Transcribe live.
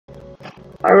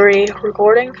Are we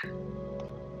recording?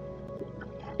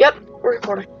 Yep, we're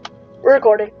recording. We're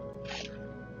recording.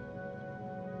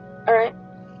 Alright.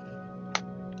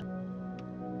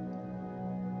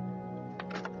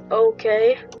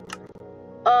 Okay.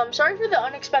 Sorry for the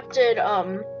unexpected,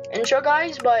 intro,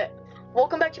 guys, but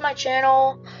welcome back to my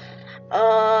channel.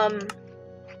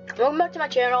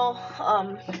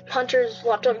 Hunter's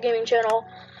Laptop Gaming channel.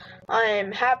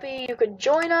 I'm happy you could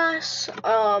join us.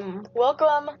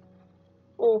 Welcome.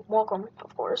 Well, welcome,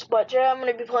 of course. But today I'm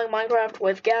going to be playing Minecraft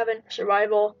with Gavyn,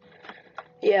 survival.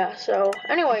 Yeah, so,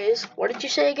 anyways, what did you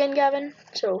say again, Gavyn?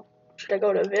 So, should I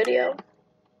go to video?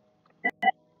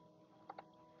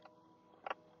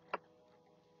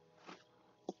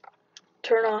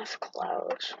 Turn off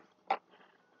clouds.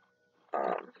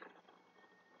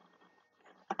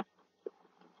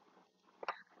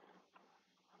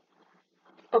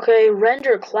 Okay,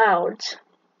 render clouds.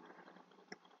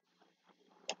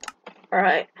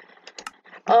 Alright.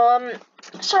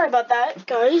 Sorry about that,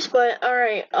 guys, but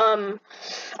alright, I'm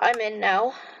in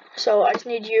now. So I just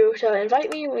need you to invite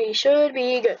me. We should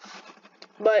be good.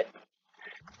 But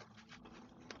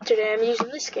today I'm using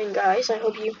this skin, guys. I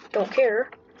hope you don't care.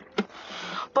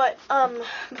 But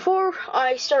before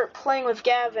I start playing with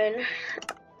Gavyn,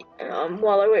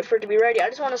 while I wait for it to be ready, I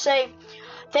just want to say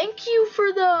thank you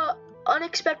for the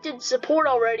unexpected support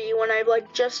already when I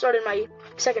just started my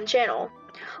second channel.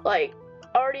 I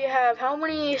already have how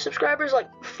many subscribers?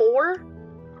 4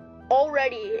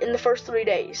 already in the first 3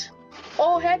 days.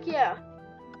 Oh, heck yeah.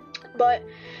 But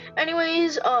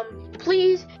anyways,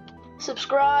 please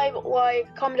subscribe,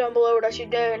 like, comment down below what I should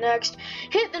do next.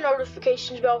 Hit the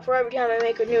notifications bell for every time I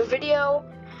make a new video.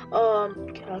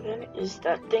 Gavyn, is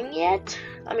that thing yet?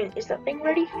 Is that thing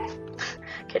ready?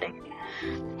 Kidding.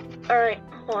 Alright,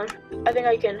 hold on. I think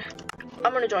I can.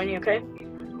 I'm gonna join you, okay?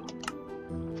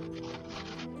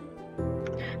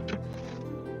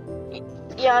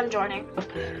 Yeah, I'm joining.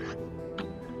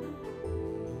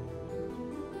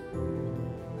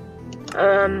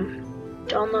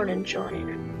 Download and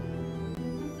join.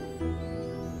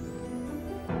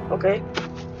 Okay.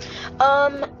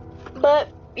 But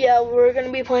yeah, we're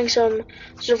gonna be playing some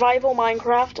survival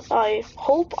Minecraft. I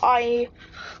hope I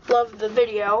love the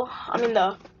video.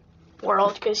 The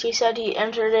world, because he said he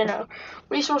entered in a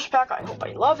resource pack. I hope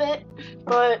I love it.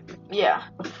 But yeah.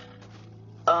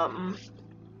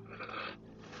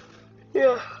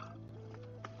 Yeah.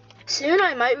 Soon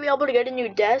I might be able to get a new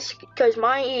desk, because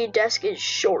my desk is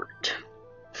short.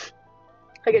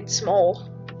 It's small.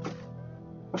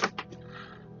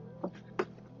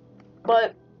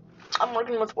 But I'm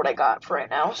working with what I got for right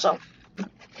now, so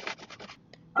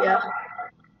yeah.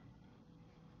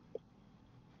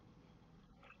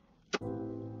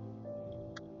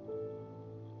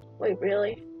 Wait,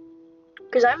 really?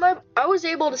 Because I was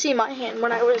able to see my hand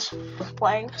when I was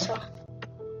playing, so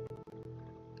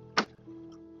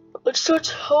let's just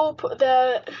hope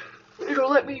that it'll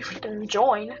let me freaking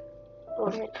join.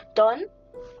 Okay, done.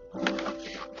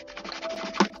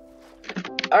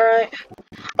 Alright.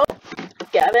 Oh,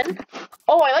 Gavyn.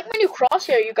 Oh, I like my new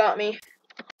crosshair you got me.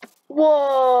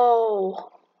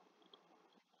 Whoa.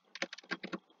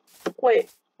 Wait,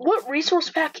 what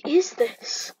resource pack is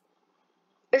this?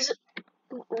 Is it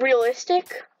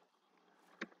realistic?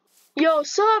 Yo,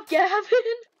 sup,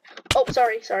 Gavyn? Oh,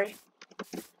 sorry.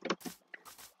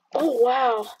 Oh,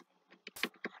 wow.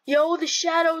 Yo, the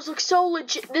shadows look so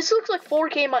legit. This looks like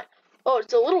 4K. Oh,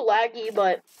 it's a little laggy,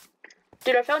 but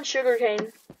dude, I found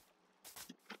sugarcane.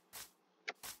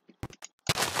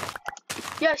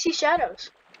 Yeah, I see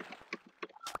shadows.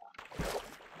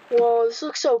 Whoa, this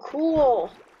looks so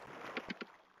cool.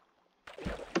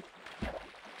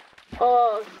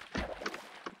 Hold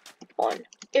on.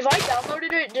 If I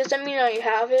downloaded it, does that mean I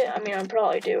have it? I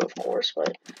probably do, of course,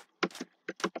 but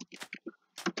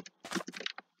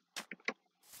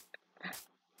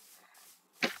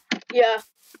yeah.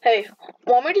 Hey,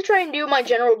 want me to try and do my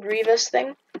General Grievous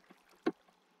thing?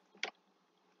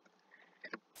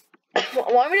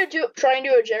 Want me to try and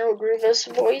do a General Grievous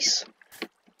voice?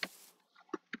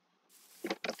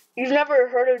 You've never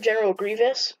heard of General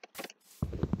Grievous?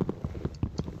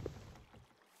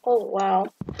 Oh, wow.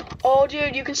 Oh,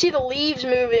 dude, you can see the leaves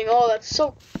moving. Oh, that's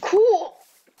so cool.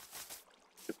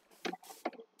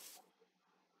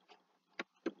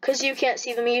 Because you can't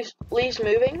see the leaves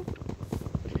moving?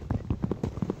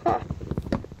 Huh.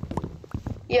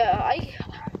 Yeah,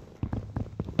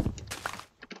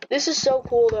 this is so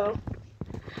cool, though.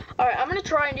 Alright, I'm gonna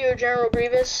try and do a General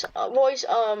Grievous voice.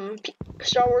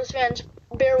 Star Wars fans,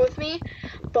 bear with me.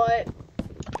 But,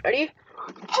 ready?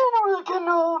 General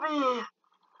Kenobi!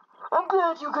 I'm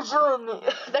glad you could join me.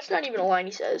 That's not even a line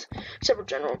he says, except for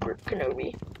General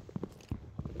Kenobi.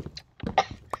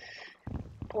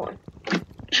 One.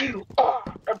 You are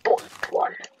the bold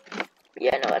one.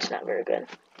 Yeah, no, that's not very good.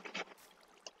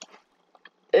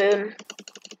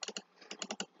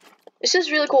 This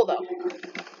is really cool though.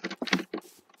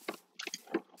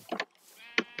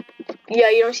 Yeah,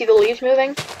 you don't see the leaves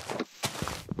moving?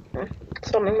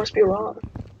 Something must be wrong.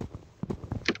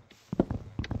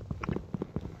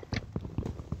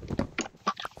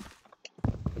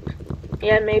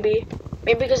 Yeah, maybe.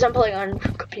 Maybe because I'm playing on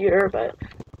computer, but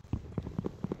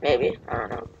maybe. I don't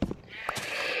know.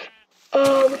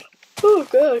 Oh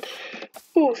good.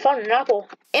 Ooh, found an apple.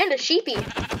 And a sheepy.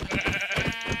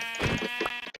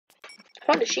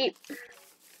 Found a sheep.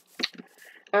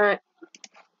 Alright.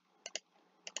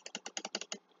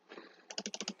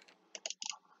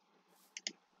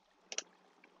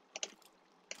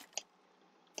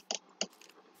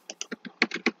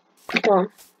 Come on.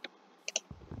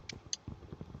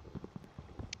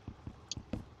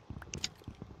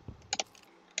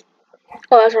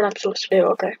 Oh, that's what I'm supposed to do,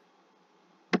 okay.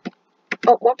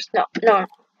 Oh, whoops, no.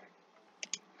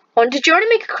 Oh, did you already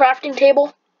make a crafting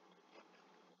table?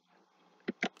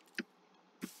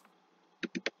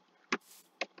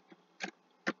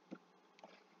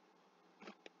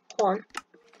 Hold on.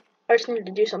 I just need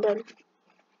to do something.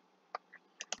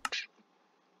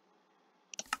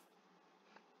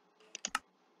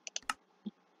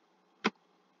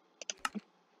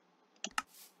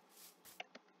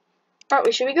 Alright,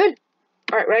 we should be good.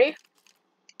 Alright, ready?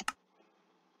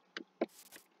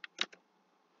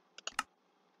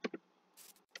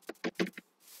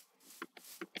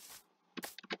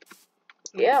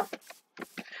 Yeah.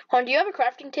 Hon, do you have a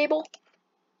crafting table?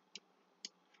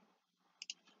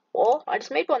 Well, I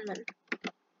just made one then.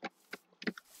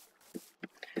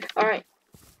 Alright.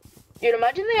 Dude,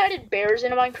 imagine they added bears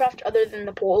into Minecraft other than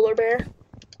the polar bear.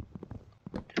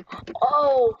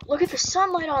 Oh, look at the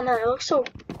sunlight on that. It looks so...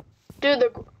 Dude,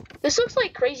 this looks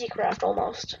like Crazy Craft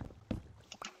almost.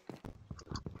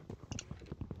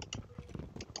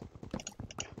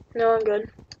 No, I'm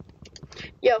good.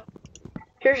 Yo,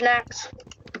 here's an axe.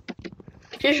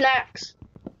 Here's an axe.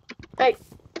 Hey.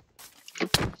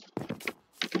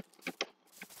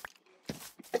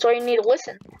 That's why you need to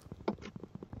listen.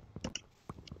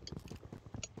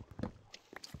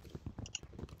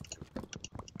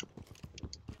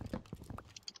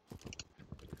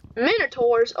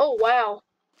 Minotaurs? Oh, wow.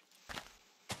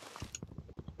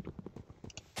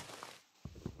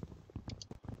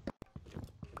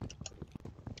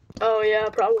 Oh, yeah,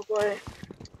 probably.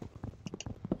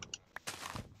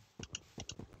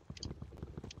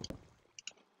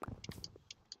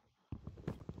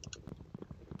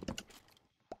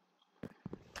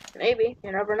 Maybe.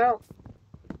 You never know.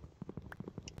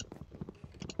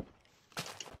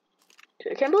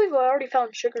 Dude, I can't believe I already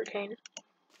found sugarcane.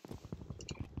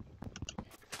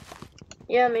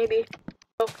 Yeah, maybe.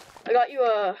 Oh, I got you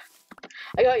a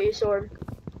sword.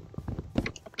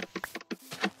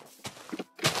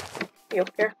 Yo,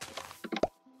 here.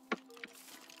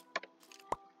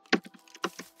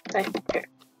 Hey, here.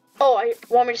 Oh, I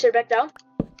want me to sit back down?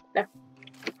 No.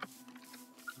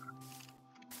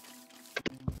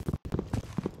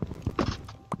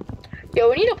 Yo,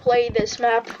 we need to play this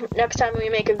map next time we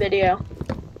make a video.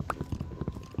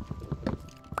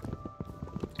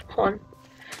 Hold on.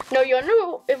 No, you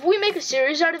know, if we make a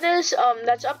series out of this,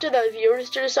 that's up to the viewers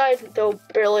to decide, though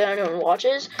barely anyone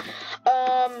watches.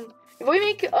 If we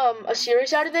make, a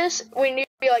series out of this, we need to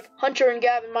be like Hunter and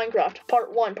Gavyn Minecraft,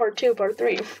 part 1, part 2, part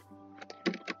 3.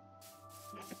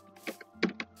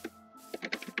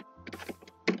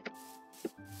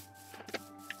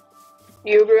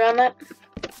 You agree on that?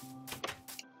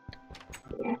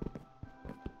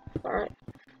 Alright.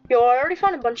 Yo, I already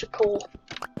found a bunch of coal.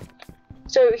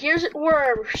 So here's where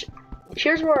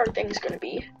our thing's gonna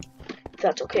be, if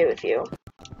that's okay with you.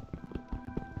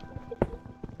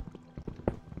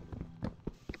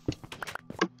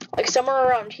 Like somewhere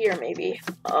around here, maybe.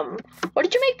 What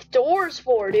did you make doors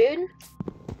for, dude?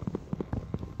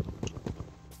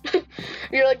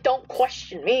 You're like, don't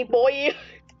question me, boy.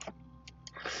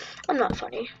 I'm not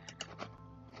funny.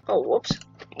 Oh, whoops.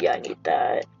 Yeah, I need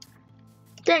that.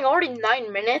 Dang, already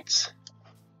 9 minutes.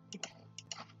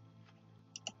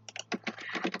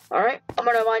 Alright, I'm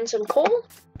gonna mine some coal.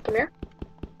 Come here.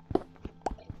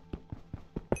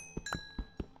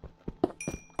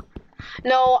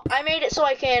 No, I made it so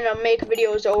I can make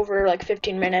videos over like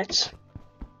 15 minutes.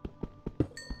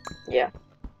 Yeah.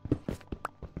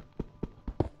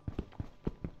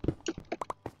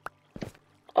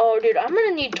 Oh, dude, I'm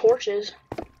gonna need torches.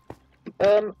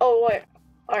 Oh, wait.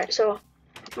 Alright, so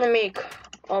I'm gonna make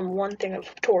one thing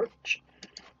of torch.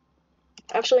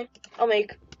 Actually, I'll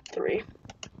make 3.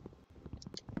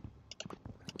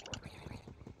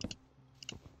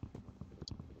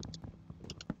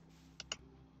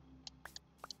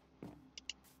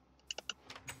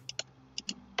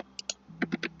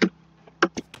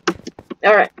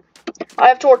 Alright, I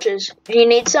have torches. Do you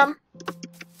need some?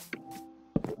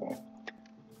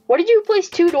 What did you place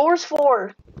 2 doors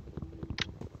for?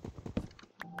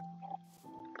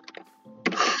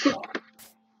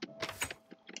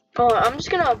 Oh, I'm just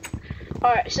gonna...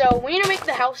 Alright, so we need to make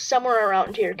the house somewhere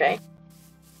around here, okay?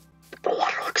 The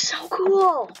water looks so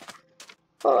cool!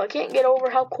 Oh, I can't get over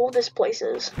how cool this place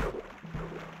is.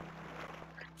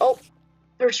 Oh,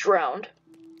 there's drowned.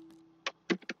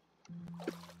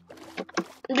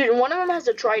 Dude, one of them has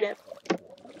a trident.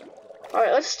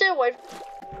 Alright, let's stay away.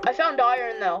 I found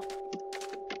iron, though.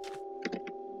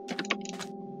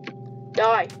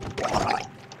 Die.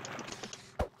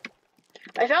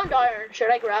 I found iron.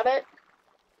 Should I grab it?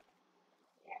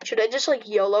 Should I just, like,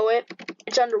 YOLO it?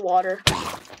 It's underwater.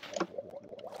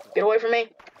 Get away from me.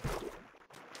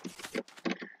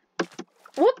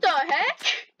 What the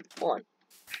heck? Hold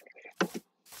on.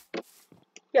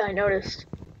 Yeah, I noticed.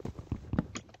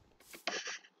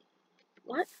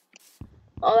 What?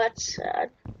 Oh, that's sad.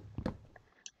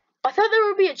 I thought there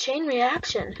would be a chain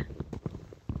reaction.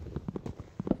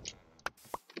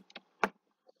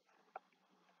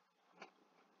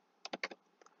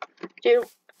 Dude,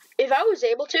 if I was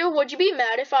able to, would you be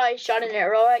mad if I shot an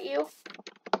arrow at you?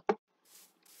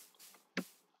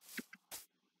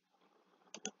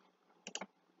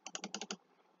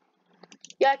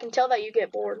 Yeah, I can tell that you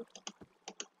get bored.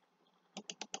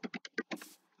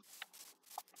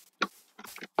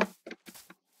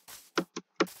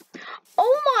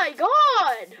 Oh my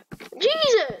god!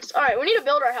 Jesus! Alright, we need to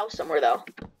build our house somewhere, though.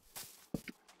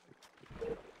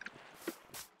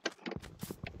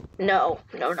 No.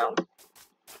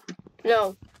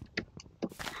 No.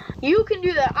 You can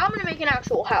do that. I'm gonna make an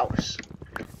actual house.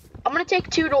 I'm gonna take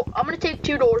 2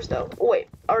 doors, though. Oh, wait,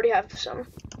 I already have some.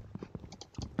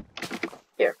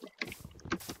 Here.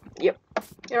 Yep.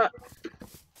 You know what?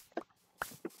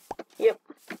 Yep.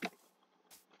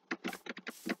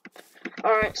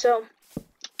 Alright, so.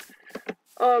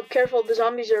 Oh, careful, the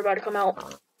zombies are about to come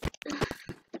out.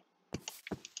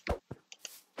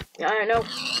 Yeah, I know.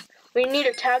 We need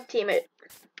to tag team it.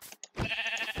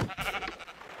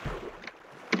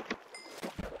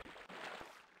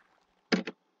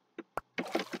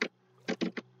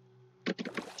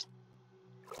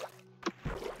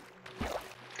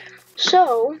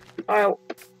 So, alright.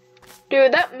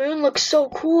 Dude, that moon looks so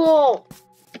cool.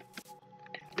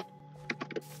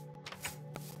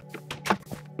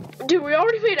 Dude, we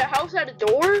already made a house out of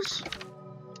doors?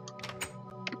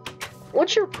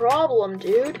 What's your problem,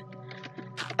 dude?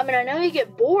 I mean, I know you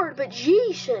get bored, but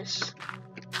Jesus.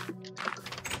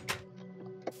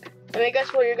 Let me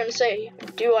guess what you're gonna say.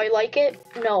 Do I like it?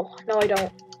 No, I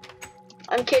don't.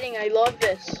 I'm kidding, I love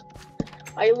this.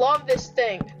 I love this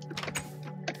thing.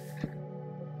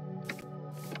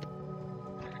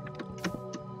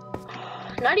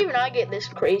 Not even I get this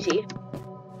crazy.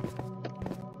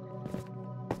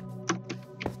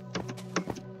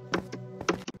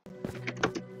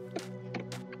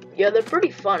 Yeah, they're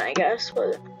pretty fun, I guess,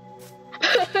 but...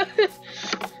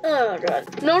 Oh,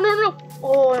 God. No.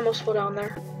 Oh, I almost fell down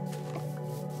there.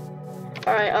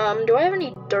 Alright, do I have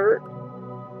any dirt?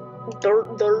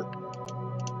 Dirt.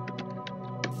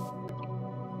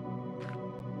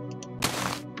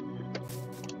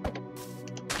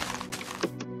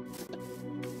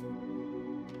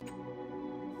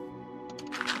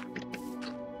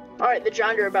 Alright, the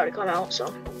giant are about to come out,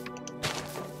 so...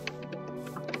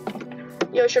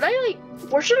 Yo, should I, like,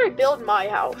 where should I build my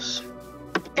house?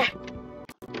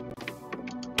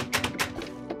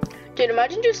 Dude,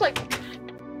 imagine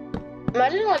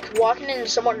walking into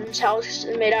someone's house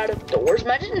made out of doors.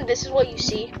 Imagine this is what you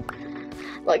see.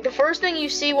 Like, the first thing you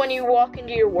see when you walk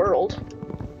into your world.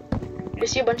 You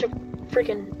see a bunch of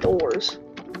freaking doors.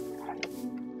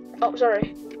 Oh,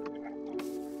 sorry.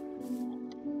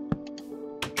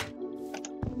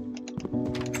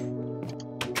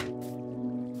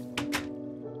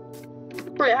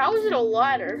 Wait, how is it a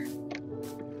ladder?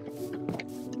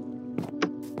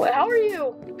 Wait, how are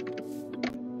you?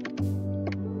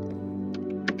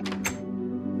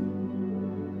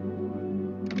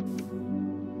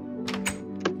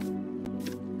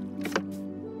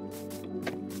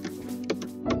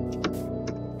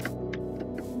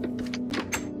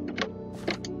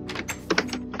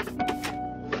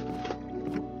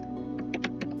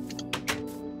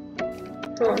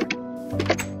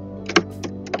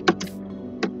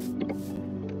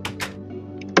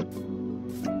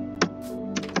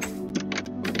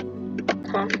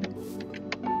 Huh.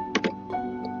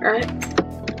 Alright.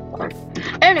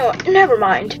 Anyway, never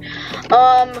mind.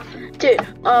 Dude,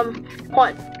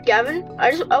 what, Gavin?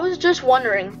 I was just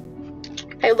wondering.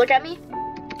 Hey, look at me.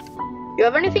 You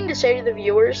have anything to say to the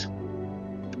viewers?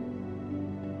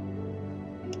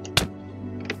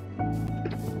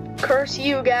 Curse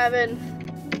you, Gavin.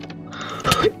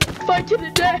 Fight to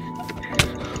the death.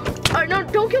 Alright, no,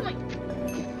 don't kill me.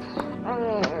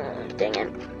 Oh, dang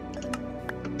it.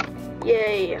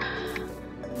 Yay.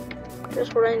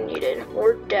 Just what I needed.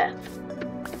 More death.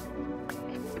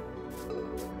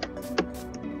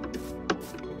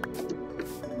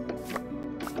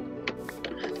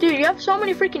 Dude, you have so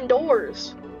many freaking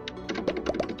doors.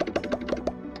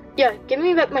 Yeah, give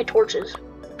me back my torches.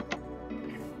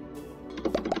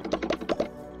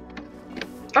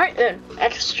 Alright then,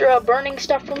 extra burning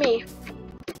stuff for me.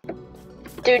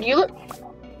 Dude, you look...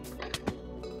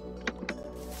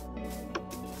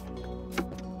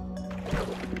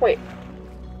 Wait.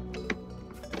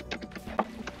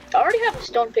 I already have a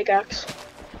stone pickaxe.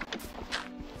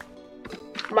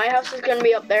 My house is gonna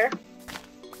be up there.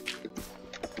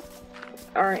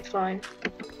 Alright, fine.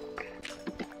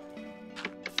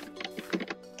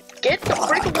 Get the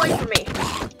frick away from me!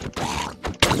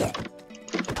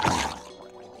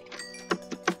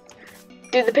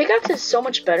 Dude, the pickaxe is so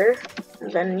much better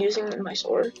than using my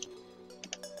sword.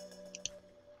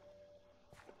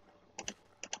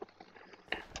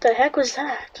 The heck was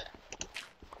that?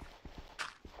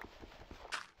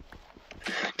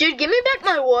 Dude, give me back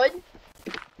my wood.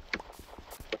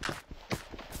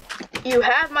 You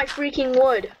have my freaking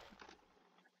wood.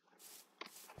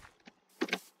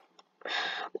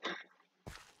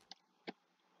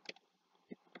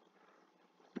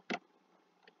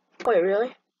 Wait,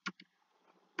 really?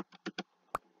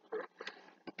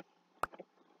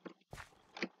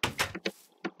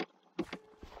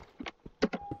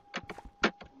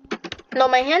 No,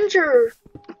 my hands are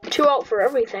too out for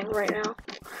everything right now.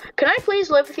 Can I please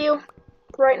live with you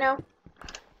right now?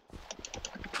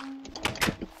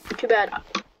 Too bad.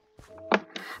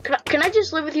 Can I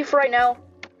just live with you for right now?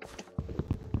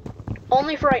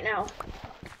 Only for right now.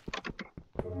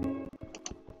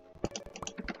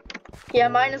 Yeah,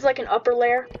 mine is like an upper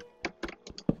layer.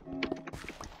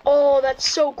 Oh, that's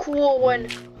so cool when...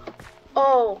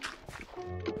 Oh.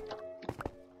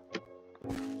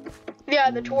 Yeah,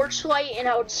 the torchlight and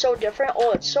how it's so different.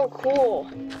 Oh, it's so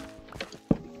cool.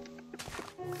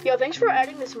 Yo, thanks for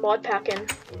adding this mod pack in.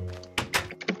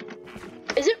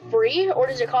 Is it free or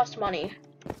does it cost money?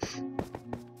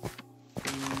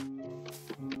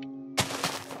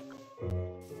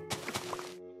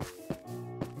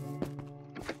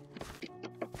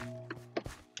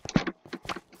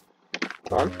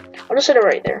 Hold on. I'll just set it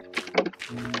right there.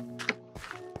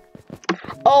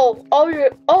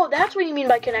 Oh, that's what you mean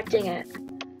by connecting it.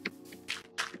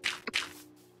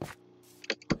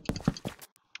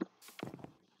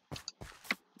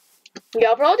 Yeah,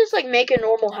 I'll probably just like make a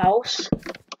normal house.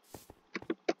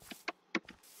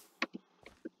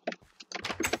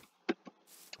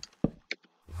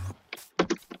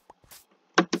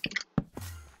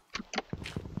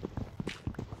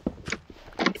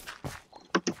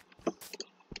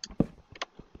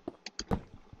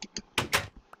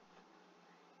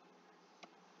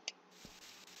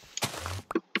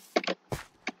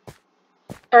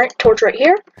 Alright, torch right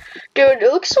here. Dude,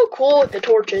 it looks so cool with the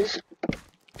torches.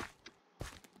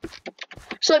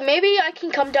 So maybe I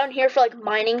can come down here for like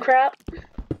mining crap.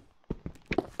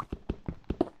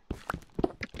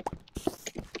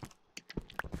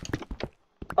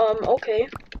 Okay.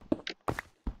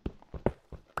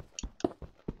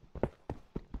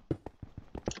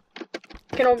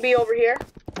 Can it be over here?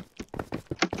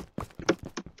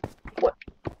 What?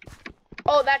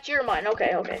 Oh, that's your mine.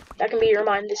 Okay, okay. That can be your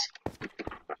mine. This.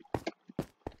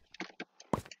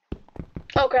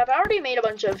 Oh crap, I already made a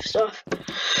bunch of stuff.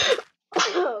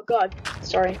 Oh god,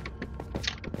 sorry.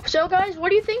 So guys, what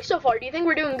do you think so far? Do you think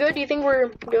we're doing good? Do you think we're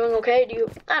doing okay?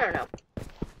 I don't know.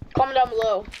 Comment down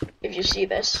below if you see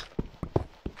this.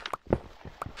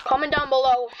 Comment down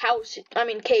below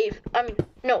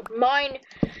mine.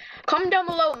 Comment down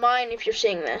below mine if you're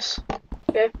seeing this.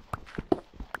 Okay?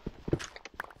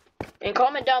 And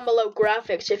comment down below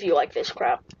graphics if you like this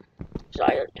crap. So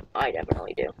I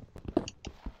definitely do.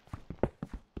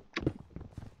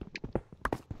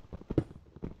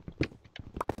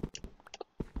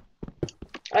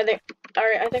 I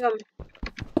think I'm...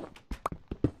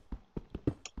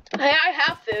 Hey, I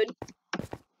have food.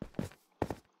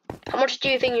 How much do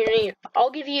you think you need?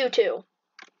 I'll give you 2.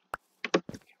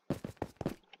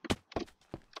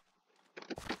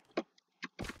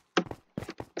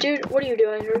 Dude, what are you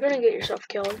doing? You're gonna get yourself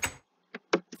killed.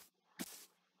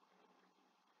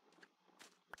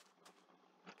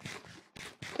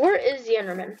 Where is the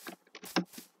Enderman?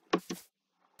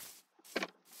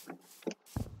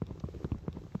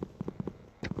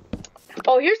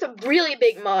 Oh, here's a really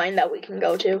big mine that we can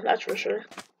go to, that's for sure.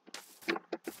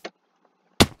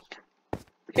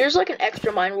 Here's like an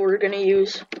extra mine we're gonna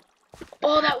use.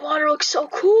 Oh, that water looks so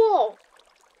cool!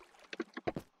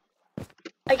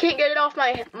 I can't get it off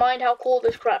my mind how cool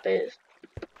this crap is.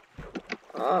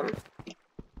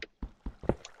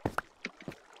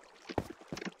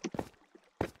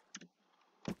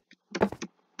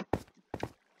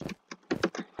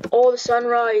 Oh, the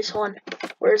sunrise, hon.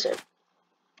 Where is it?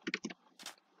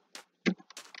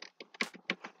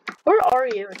 Where are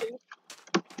you, dude?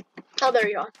 Oh, there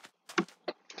you are.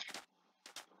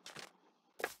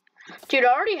 Dude,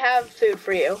 I already have food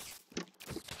for you.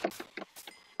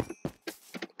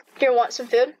 Here, want some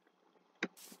food?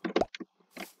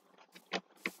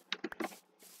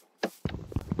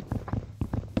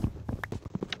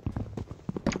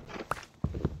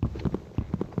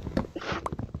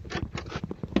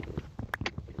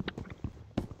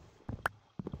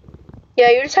 Yeah,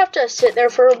 you just have to sit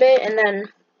there for a bit and then...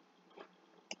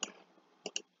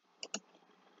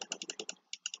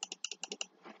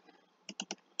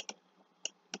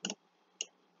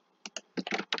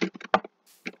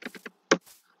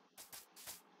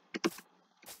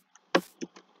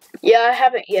 Yeah, I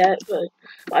haven't yet, but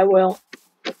I will.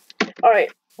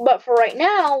 Alright, but for right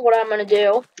now, what I'm gonna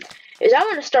do is I'm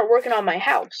gonna start working on my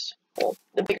house. Well,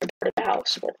 the bigger part of the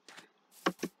house, but...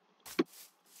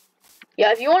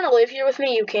 Yeah, if you want to live here with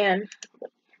me, you can.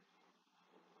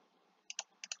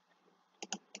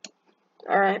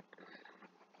 Alright.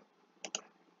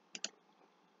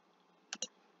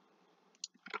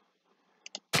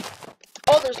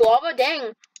 Oh, there's lava?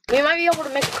 Dang. We might be able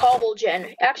to make a cobble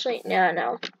gen. Actually, nah,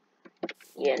 no.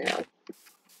 Yeah, no.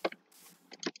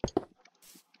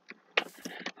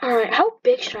 Alright, how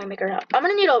big should I make our house? I'm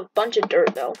gonna need a bunch of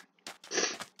dirt, though.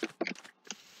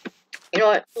 You know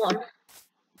what? Hold on.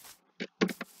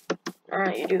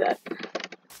 Alright, you do that.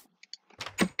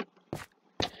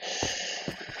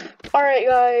 Alright,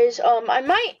 guys. I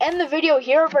might end the video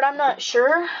here, but I'm not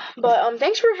sure. But,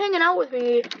 thanks for hanging out with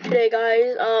me today,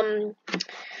 guys.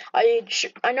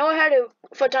 I know I had a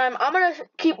fun time. I'm gonna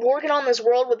keep working on this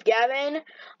world with Gavyn.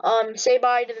 Say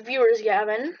bye to the viewers,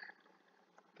 Gavyn.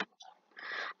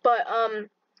 But,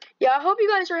 yeah, I hope you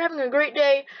guys are having a great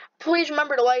day. Please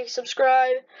remember to like,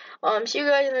 subscribe. See you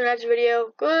guys in the next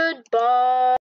video. Goodbye.